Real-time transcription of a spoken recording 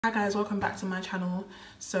Hi guys, welcome back to my channel.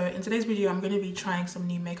 So in today's video I'm going to be trying some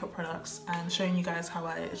new makeup products and showing you guys how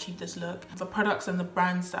I achieved this look. The products and the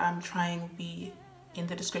brands that I'm trying will be in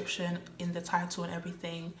the description, in the title and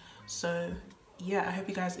everything. So yeah, I hope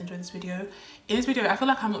you guys enjoy this video. In this video I feel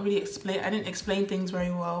like I'm not really I didn't explain things very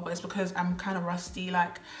well, but it's because I'm kind of rusty.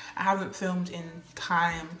 Like I haven't filmed in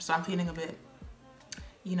time, so I'm feeling a bit,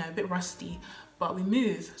 you know, a bit rusty, but we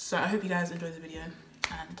move. So I hope you guys enjoy the video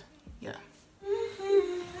and yeah.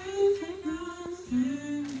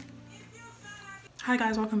 Hi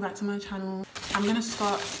guys, welcome back to my channel. I'm gonna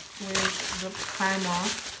start with the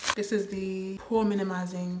primer. This is the Pore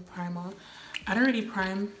Minimizing primer. I don't really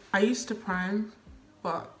prime. I used to prime,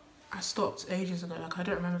 but I stopped ages ago. Like I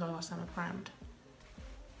don't remember the last time I primed.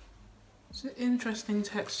 It's an interesting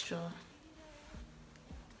texture.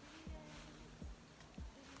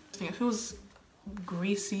 It feels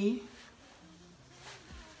greasy.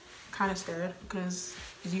 Kind of scared because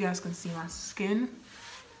as you guys can see my skin.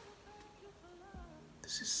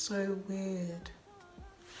 This is so weird.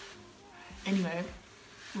 Anyway,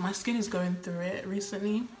 my skin is going through it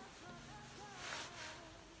recently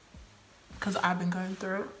because I've been going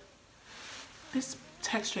through it. This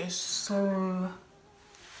texture is so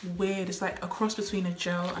weird. It's like a cross between a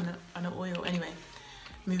gel and an oil. Anyway,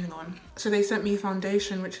 moving on. So they sent me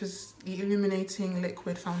foundation, which is the Illuminating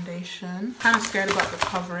liquid foundation. Kind of scared about the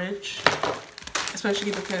coverage,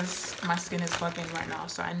 especially because my skin is bugging right now,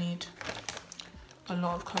 so I need a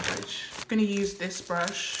lot of coverage. I'm gonna use this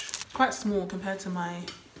brush, quite small compared to my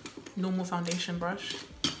normal foundation brush.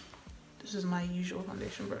 This is my usual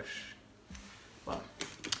foundation brush. Well,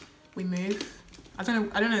 we move. I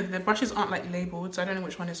don't know, the brushes aren't like labeled, so I don't know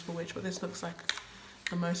which one is for which, but this looks like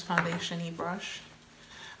the most foundation-y brush.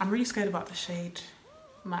 I'm really scared about the shade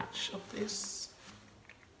match of this.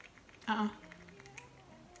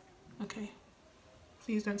 Okay.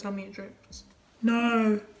 Please don't tell me it drips.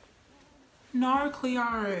 No. No,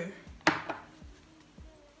 Cleo.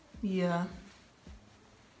 Yeah.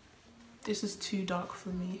 This is too dark for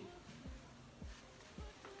me.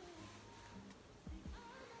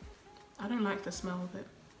 I don't like the smell of it.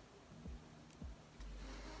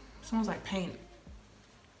 It smells like paint.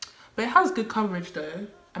 But it has good coverage though.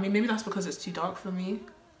 I mean, maybe that's because it's too dark for me.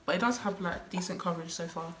 But it does have like decent coverage so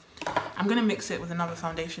far. I'm gonna mix it with another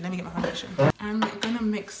foundation. Let me get my foundation. I'm gonna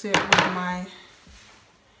mix it with my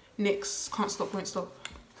NYX Can't Stop Won't Stop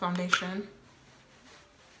foundation.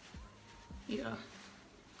 Yeah.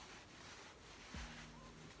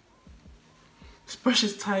 This brush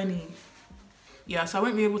is tiny. Yeah, so I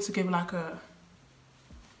won't be able to give like a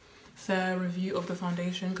fair review of the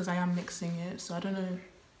foundation because I am mixing it. So I don't know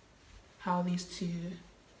how these two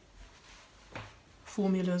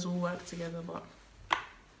formulas will work together, but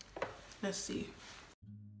let's see.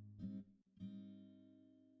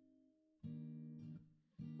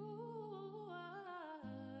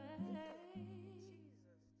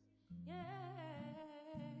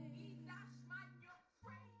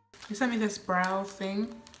 They sent me this brow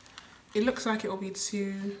thing. It looks like it will be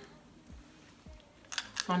too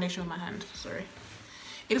foundation on my hand, sorry.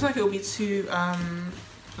 It looks like it will be too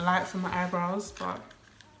light for my eyebrows, but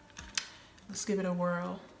let's give it a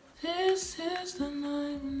whirl. This is the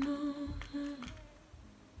night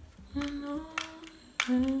I know.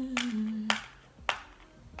 I'm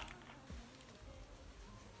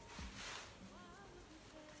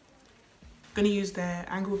gonna use the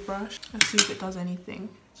angled brush. Let's see if it does anything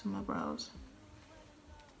to my brows.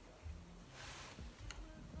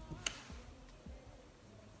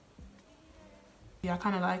 Yeah, I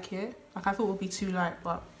kind of like it. Like I thought it would be too light,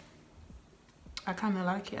 but I kind of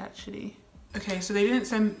like it actually. Okay, so they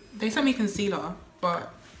sent me concealer,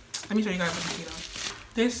 but let me show you guys the concealer.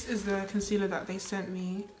 This is the concealer that they sent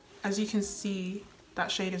me. As you can see,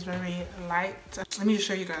 that shade is very light. Let me just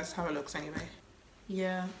show you guys how it looks anyway.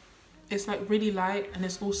 Yeah, it's like really light and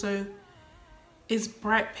it's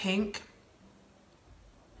bright pink.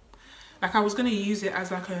 Like I was gonna use it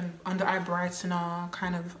as like an under eye brightener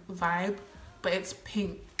kind of vibe, but it's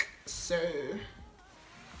pink, so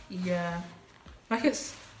yeah. Like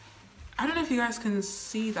it's, I don't know if you guys can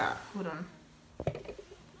see that, hold on.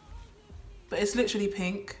 But it's literally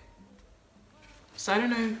pink. So I don't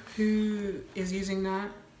know who is using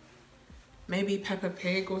that. Maybe Peppa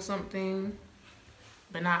Pig or something,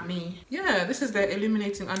 but not me. Yeah, this is the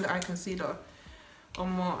Illuminating Under Eye Concealer.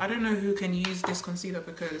 I don't know who can use this concealer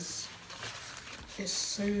because it's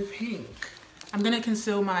so pink. I'm gonna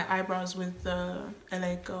conceal my eyebrows with the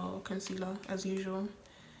LA Girl concealer as usual.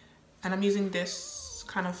 And I'm using this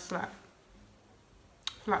kind of flat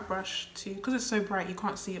brush too, because it's so bright you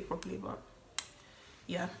can't see it properly, but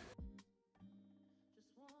yeah.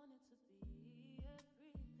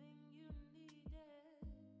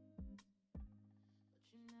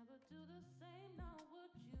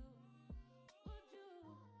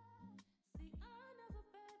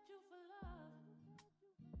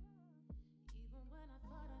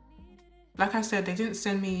 Like I said, they didn't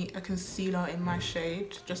send me a concealer in my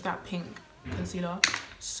shade, just that pink concealer.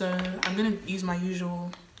 So I'm gonna use my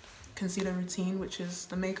usual concealer routine, which is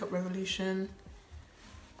the Makeup Revolution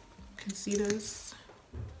concealers.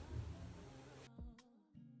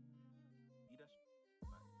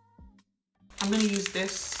 I'm gonna use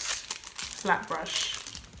this flat brush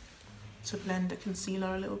to blend the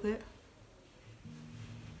concealer a little bit.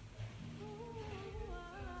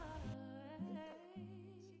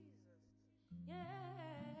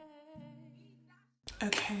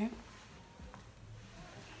 Okay.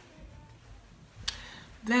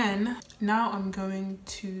 Then, now I'm going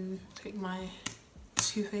to take my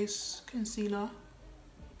Too Faced concealer.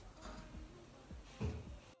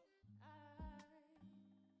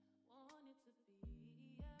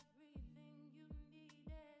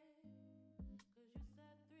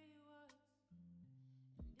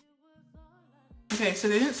 Okay, so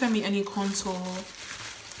they didn't send me any contour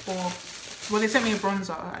or, well, they sent me a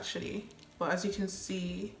bronzer actually, but as you can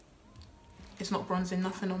see, it's not bronzing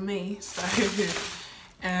nothing on me, so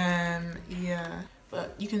yeah.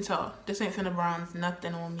 But you can tell, this ain't finna bronze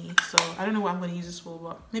nothing on me, so I don't know what I'm gonna use this for,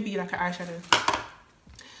 but maybe like an eyeshadow,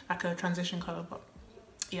 like a transition color, but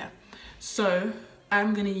yeah. So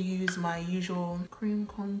I'm gonna use my usual cream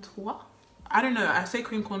contour. I don't know, I say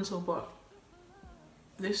cream contour, but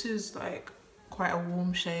this is like quite a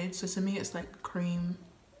warm shade, so to me it's like cream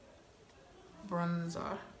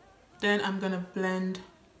bronzer. Then I'm gonna blend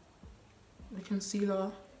the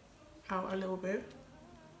concealer out a little bit.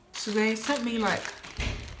 So they sent me like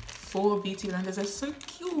 4 beauty blenders, they're so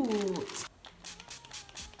cute.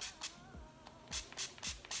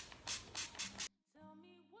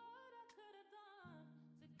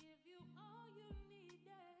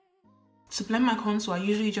 To blend my contour, I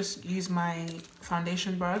usually just use my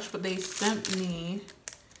foundation brush, but they sent me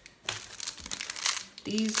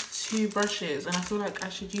these 2 brushes, and I feel like I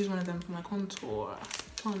should use one of them for my contour. I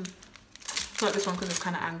feel like this one because it's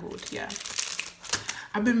kind of angled, yeah.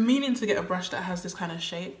 I've been meaning to get a brush that has this kind of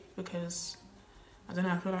shape because, I don't know,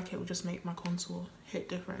 I feel like it will just make my contour hit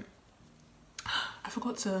different. I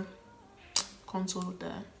forgot to contour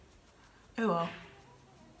there. Oh well.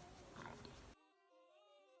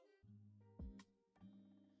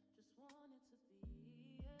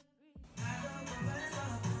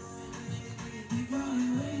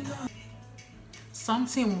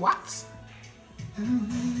 Something what?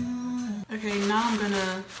 Okay, now I'm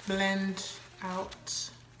gonna blend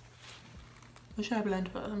out. What should I blend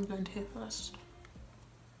first? I'm gonna blend here first.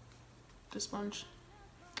 This sponge.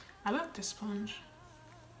 I like this sponge.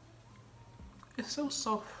 It's so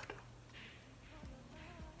soft.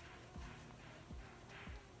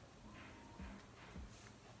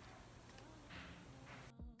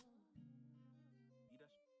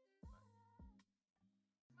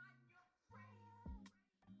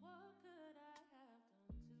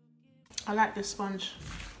 I like this sponge.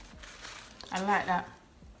 I like that.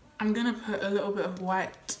 I'm gonna put a little bit of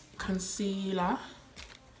white concealer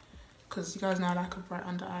because you guys know I like a bright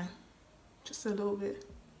under eye. Just a little bit.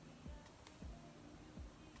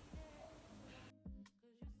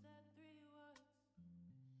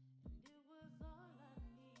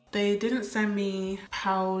 They didn't send me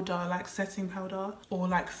powder, like setting powder or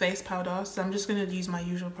like face powder, so I'm just gonna use my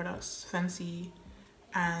usual products, Fenty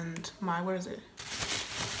and my, where is it?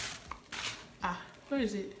 Where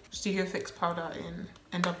is it? Studio Fix powder in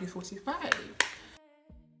NW45.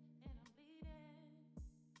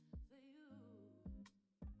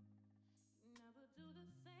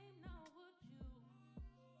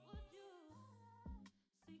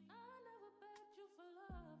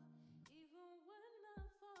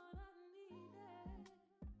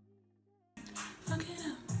 Fuck it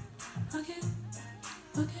up, fuck it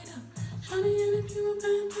up. Shawty, and if you a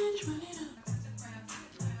bad bitch, run it up.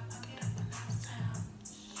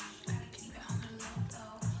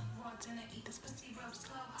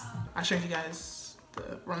 I showed you guys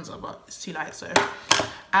the bronzer, but it's too light, so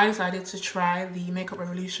I decided to try the Makeup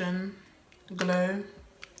Revolution Glow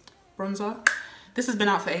bronzer. This has been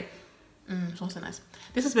out for smells so nice.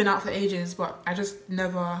 This has been out for ages, but I just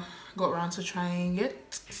never got around to trying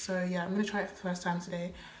it. So yeah, I'm gonna try it for the first time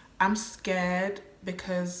today. I'm scared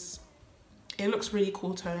because it looks really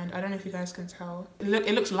cool toned. I don't know if you guys can tell.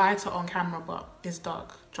 It looks lighter on camera, but it's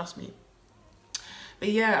dark, trust me. But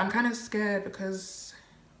yeah, I'm kind of scared because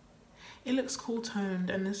it looks cool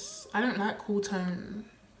toned, and this, I don't like cool tone.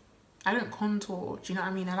 I don't contour, do you know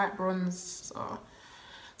what I mean? I like bronze.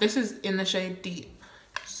 This is in the shade Deep,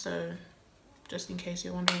 so just in case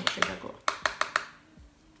you're wondering what shade I got.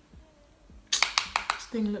 This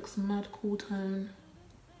thing looks mad cool tone.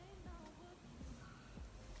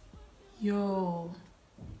 Yo.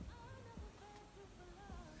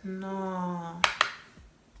 No.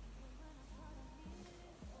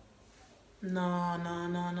 No, no,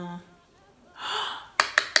 no, no.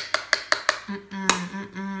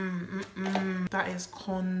 That is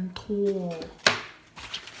contour.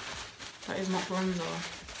 That is not bronzer.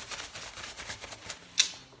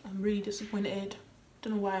 I'm really disappointed.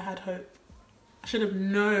 Don't know why I had hope. I should have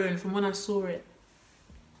known from when I saw it.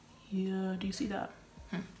 Yeah, do you see that?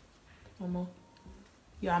 One more.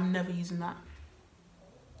 Yeah, I'm never using that.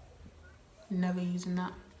 Never using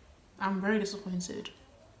that. I'm very disappointed.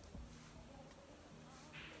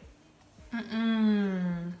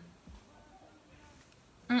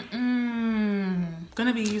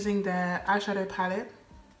 Gonna be using their eyeshadow palette.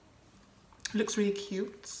 Looks really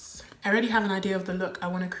cute. I already have an idea of the look I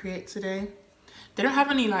want to create today. They don't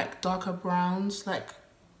have any like darker browns. Like,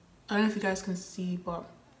 I don't know if you guys can see, but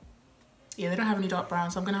yeah, they don't have any dark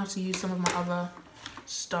browns. So I'm gonna have to use some of my other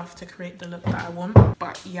stuff to create the look that I want.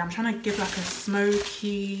 But yeah, I'm trying to give like a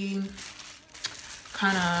smoky,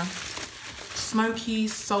 kind of smoky,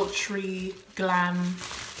 sultry, glam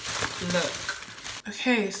look.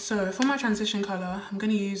 Okay, so for my transition color, I'm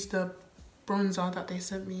gonna use the bronzer that they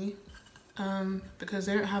sent me because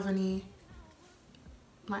they don't have any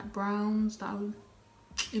like browns that I would,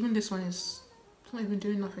 even this one is, it's not even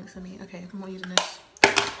doing nothing for me. Okay, I'm not using this.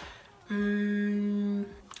 I'm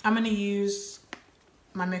gonna use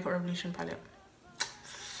my Makeup Revolution palette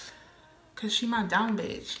because she's my down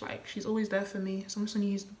bitch. Like, she's always there for me. So I'm just gonna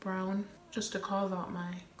use the brown just to carve out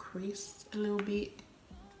my crease a little bit.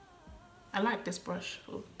 I like this brush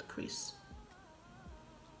for the crease.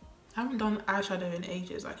 I haven't done eyeshadow in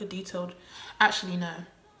ages, like a detailed, actually no.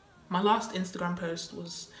 My last Instagram post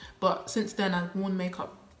was, but since then I've worn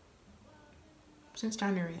makeup, since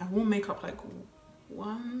January, I've worn makeup like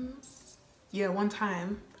once, yeah, one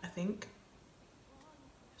time, I think.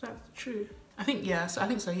 Is that true? I think, yeah, so I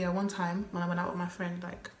think so, yeah, one time when I went out with my friend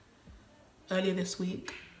like earlier this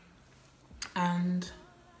week, and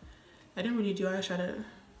I didn't really do eyeshadow.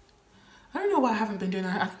 I don't know why I haven't been doing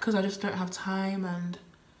that, because I just don't have time, and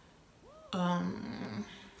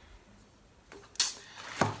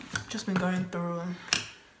just been going through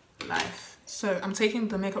life. So I'm taking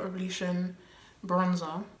the Makeup Revolution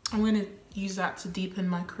bronzer. I'm gonna use that to deepen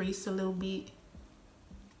my crease a little bit,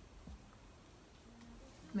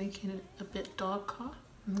 making it a bit darker.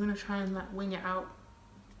 I'm gonna try and like wing it out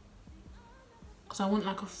because I want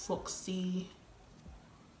like a foxy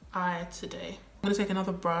eye today. I'm gonna take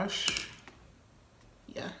another brush.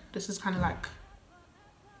 Yeah, this is kind of like,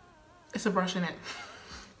 it's a brush in it.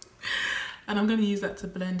 And I'm gonna use that to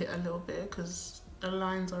blend it a little bit because the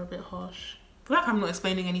lines are a bit harsh. I feel like I'm not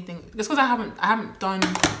explaining anything. It's because I haven't done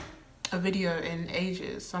a video in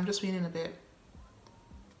ages, so I'm just feeling a bit,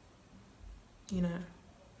 you know,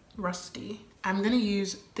 rusty. I'm gonna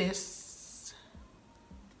use this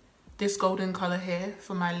golden color here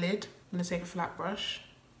for my lid. I'm gonna take a flat brush.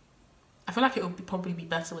 I feel like it would probably be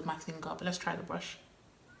better with my finger, but let's try the brush.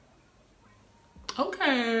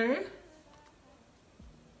 Okay.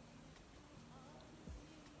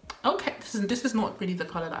 Okay, this is not really the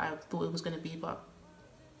color that I thought it was gonna be, but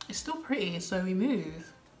it's still pretty, so we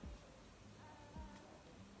move.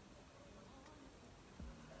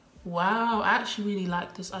 Wow, I actually really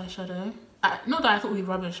like this eyeshadow. Not that I thought it would be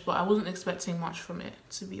rubbish, but I wasn't expecting much from it,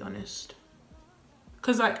 to be honest.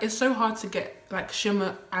 Because like, it's so hard to get like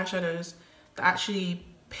shimmer eyeshadows that actually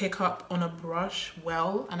pick up on a brush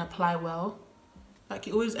well and apply well. Like,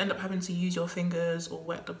 you always end up having to use your fingers or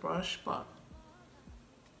wet the brush, but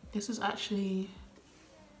this is actually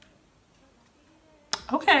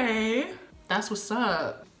okay. That's what's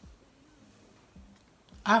up.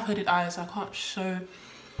 I have hooded eyes, so I can't show.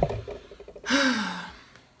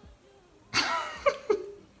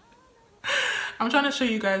 I'm trying to show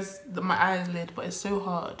you guys my eyelid, but it's so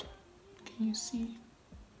hard. Can you see?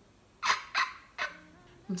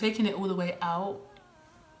 I'm taking it all the way out,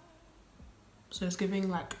 so it's giving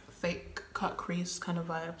like fake cut crease kind of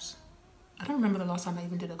vibes. I don't remember the last time I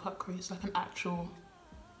even did a cut crease, like an actual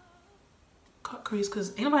cut crease, because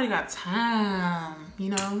ain't nobody got time, you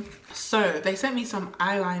know? So they sent me some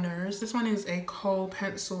eyeliners. This one is a Kohl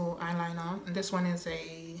pencil eyeliner, and this one is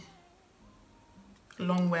a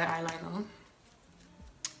long wear eyeliner.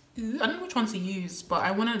 I don't know which one to use, but I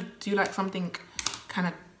want to do like something kind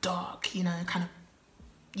of dark, you know, kind of,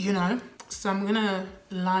 you know? So I'm gonna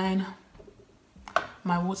line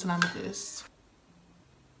my waterline with this.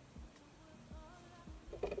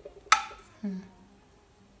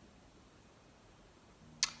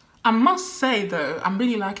 I must say though, I'm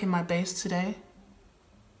really liking my base today.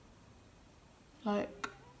 Like,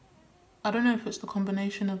 I don't know if it's the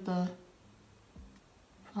combination of the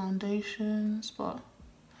foundations, but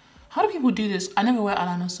how do people do this? I never wear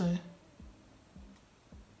eyeliner, so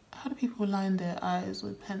how do people line their eyes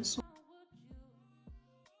with pencil?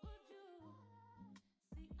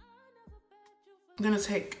 I'm gonna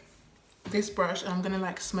take this brush and I'm gonna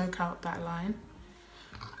like smoke out that line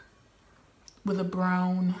with a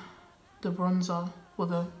brown, the bronzer, or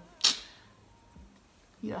the,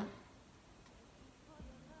 yeah.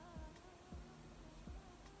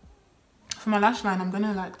 For my lash line, I'm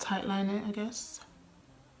gonna like tight line it, I guess.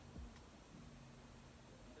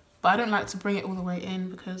 But I don't like to bring it all the way in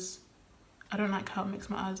because I don't like how it makes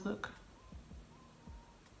my eyes look.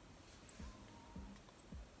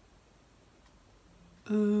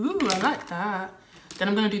 Ooh, I like that. Then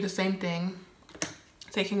I'm gonna do the same thing,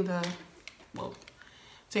 taking the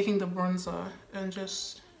bronzer and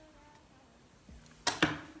just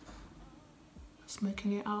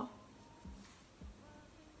smoking it out.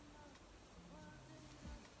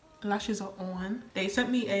 Lashes are on. They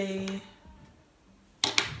sent me a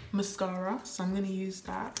mascara, so I'm gonna use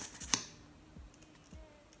that.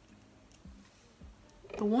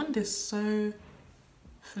 The wand is so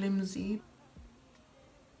flimsy.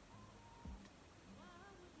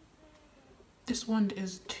 This wand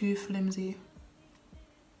is too flimsy.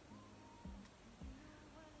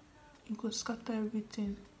 You could scatter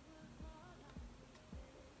everything.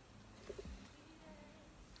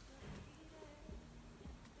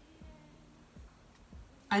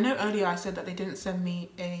 I know earlier I said that they didn't send me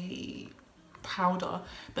a powder,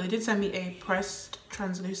 but they did send me a pressed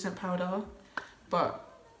translucent powder. But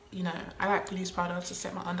you know, I like loose powder to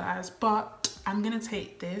set my under eyes. But I'm gonna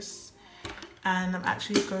take this and I'm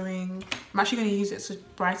actually going to use it to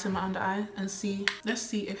brighten my under eye and see. Let's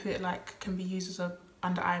see if it like can be used as a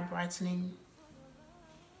under eye brightening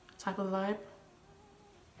type of vibe.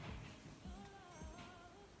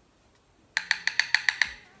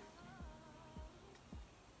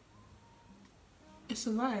 It's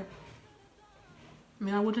a vibe. I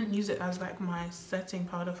mean, I wouldn't use it as like my setting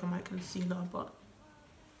powder for my concealer, but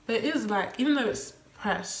it is like, even though it's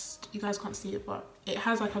pressed, you guys can't see it, but it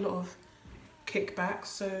has like a lot of kickback.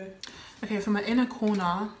 So okay, for my inner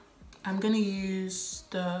corner, I'm gonna use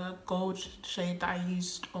the gold shade that I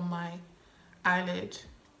used on my eyelid.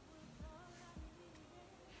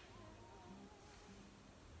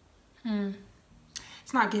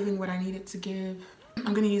 It's not giving what I need it to give.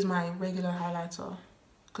 I'm gonna use my regular highlighter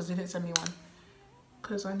because they didn't send me one,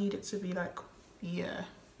 because I need it to be like, yeah,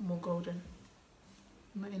 more golden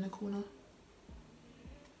in my inner corner.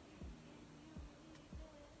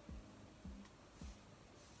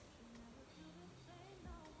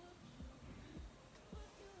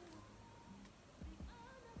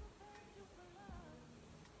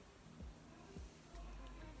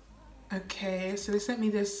 Okay, so they sent me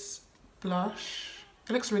this blush.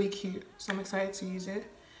 It looks really cute, so I'm excited to use it.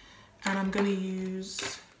 And I'm gonna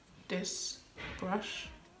use this brush.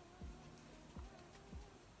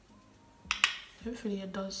 Hopefully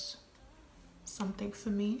it does something for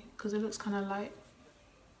me because it looks kind of light.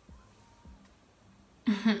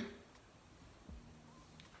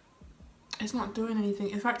 It's not doing anything.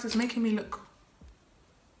 In fact, it's making me look,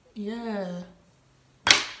 yeah.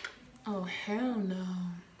 Oh, hell no.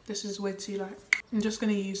 This is way too light. I'm just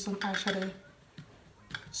gonna use some eyeshadow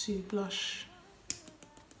to blush.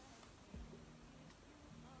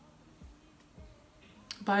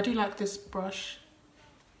 But I do like this brush.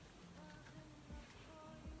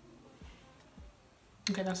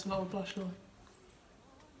 Okay, that's a lot of blush though.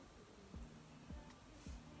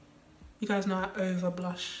 You guys know I over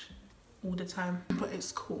blush all the time, but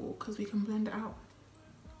it's cool because we can blend it out.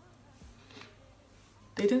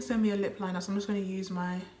 They didn't send me a lip liner, so I'm just going to use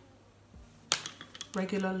my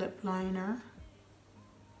regular lip liner.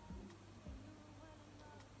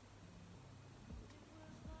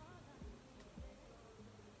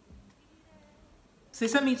 So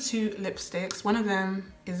they sent me two lipsticks. One of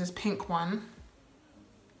them is this pink one.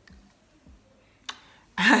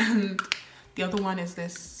 And the other one is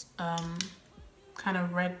this kind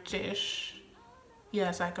of reddish. Yeah,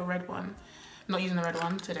 it's like a red one. I'm not using the red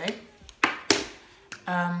one today.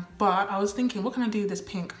 But I was thinking, what can I do with this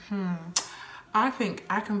pink? I think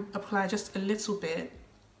I can apply just a little bit,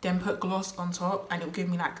 then put gloss on top, and it'll give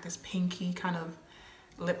me like this pinky kind of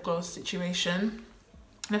lip gloss situation.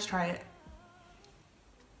 Let's try it.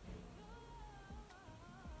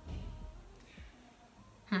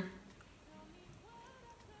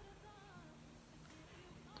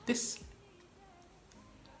 It's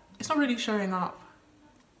not really showing up.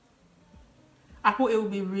 I thought it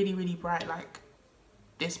would be really, really bright, like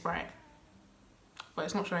this bright, but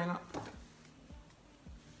it's not showing up.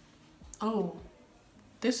 Oh,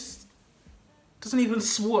 this doesn't even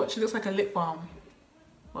swatch. It looks like a lip balm.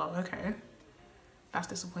 Well, okay. That's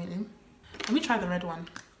disappointing. Let me try the red one.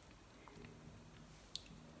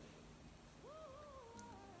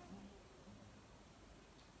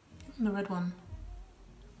 The red one.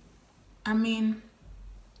 I mean,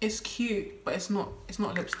 it's cute, but it's not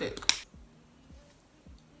lipstick.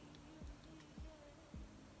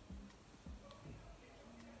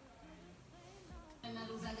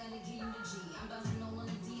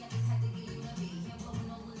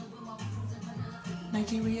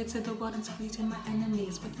 Nigeria to the world and to to my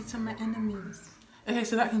enemies, but to my enemies. Okay,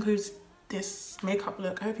 so that concludes this makeup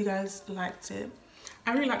look. I hope you guys liked it.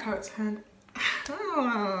 I really like how it turned.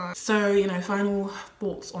 So, you know, final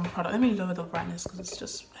thoughts on the product. Let me lower the brightness because it's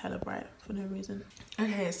just hella bright for no reason.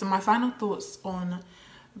 Okay, so my final thoughts on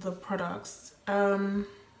the products.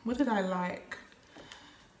 What did I like?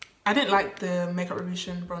 I didn't like the Makeup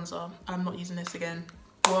Revolution bronzer. I'm not using this again.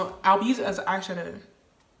 Well, I'll use it as an eyeshadow,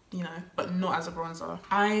 you know, but not as a bronzer.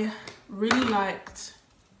 I really liked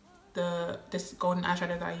this golden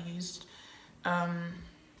eyeshadow that I used.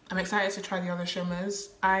 I'm excited to try the other shimmers.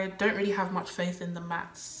 I don't really have much faith in the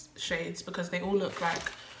matte shades because they all look like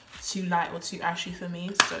too light or too ashy for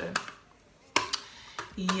me. So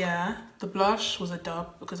yeah, the blush was a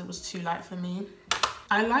dub because it was too light for me.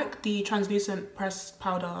 I like the translucent pressed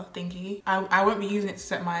powder thingy. I won't be using it to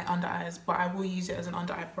set my under eyes, but I will use it as an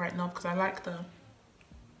under eye brightener because I like the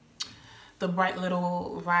bright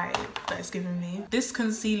little vibe that it's giving me. This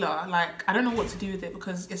concealer, like, I don't know what to do with it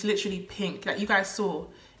because it's literally pink. Like you guys saw,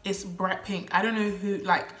 it's bright pink. I don't know who,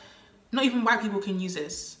 like, not even white people can use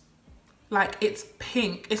this. Like, it's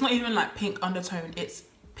pink. It's not even like pink undertone, it's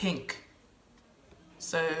pink.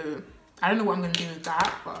 So I don't know what I'm gonna do with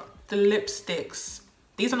that, but the lipsticks,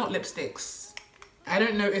 these are not lipsticks. I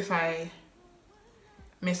don't know if I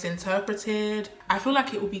misinterpreted. I feel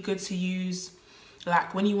like it would be good to use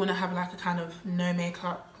like when you want to have like a kind of no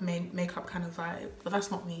makeup kind of vibe, but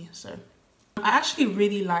that's not me. So I actually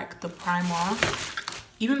really like the primer,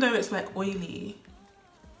 even though it's like oily.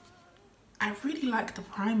 I really like the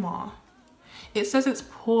primer. It says it's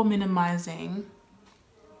pore minimizing.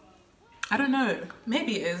 I don't know,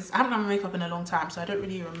 maybe it is. I haven't done my makeup in a long time, so I don't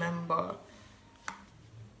really remember.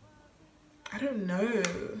 I don't know.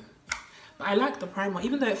 But I like the primer,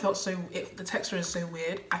 even though it felt so, the texture is so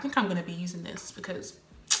weird. I think I'm gonna be using this because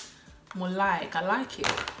more like, I like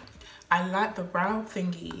it. I like the brow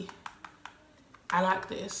thingy. I like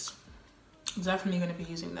this. I'm definitely gonna be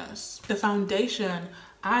using this. The foundation,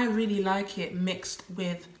 I really like it mixed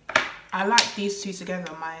with, I like these two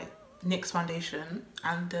together, my NYX foundation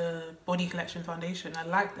and the Body Collection foundation. I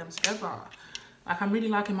like them together. Like, I'm really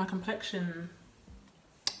liking my complexion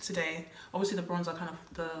today. Obviously the bronzer kind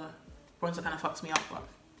of fucks me up, but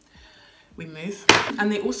we move.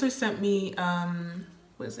 And they also sent me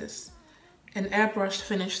what is this, an airbrushed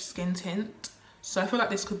finished skin tint. So I feel like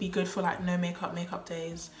this could be good for like no makeup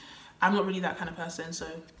days. I'm not really that kind of person, so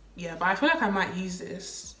yeah, but I feel like I might use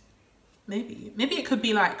this. Maybe it could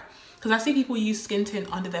be like, because I see people use skin tint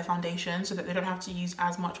under their foundation so that they don't have to use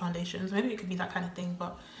as much foundation. So maybe it could be that kind of thing,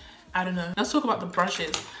 but I don't know. Let's talk about the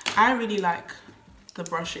brushes. I really like the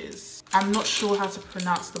brushes. I'm not sure how to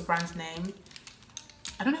pronounce the brand's name.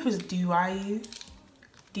 I don't know if it's DUAIU.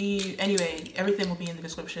 Anyway, everything will be in the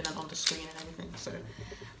description and on the screen and everything. So,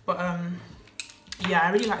 but yeah,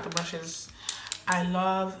 I really like the brushes. I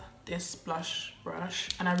love this blush brush,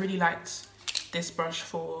 and I really liked this brush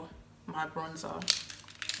for my bronzer.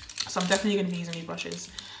 So I'm definitely going to be using these brushes.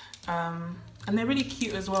 And they're really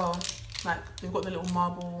cute as well. Like, they've got the little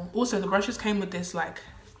marble. Also, the brushes came with this like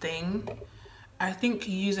thing. I think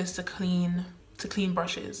you use this to clean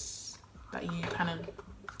brushes that you kind of.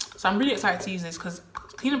 So I'm really excited to use this because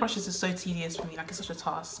cleaning brushes is so tedious for me. Like, it's such a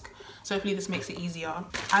task. So hopefully this makes it easier.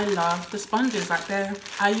 I love the sponges. Like,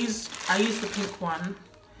 I use the pink one,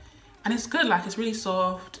 and it's good. Like, it's really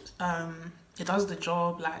soft. It does the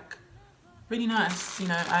job. Like, really nice. You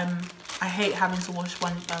know, I hate having to wash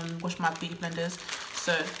my beauty blenders.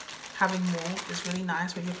 So having more is really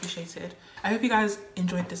nice, really appreciated. I hope you guys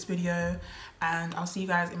enjoyed this video, and I'll see you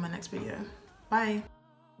guys in my next video. Bye.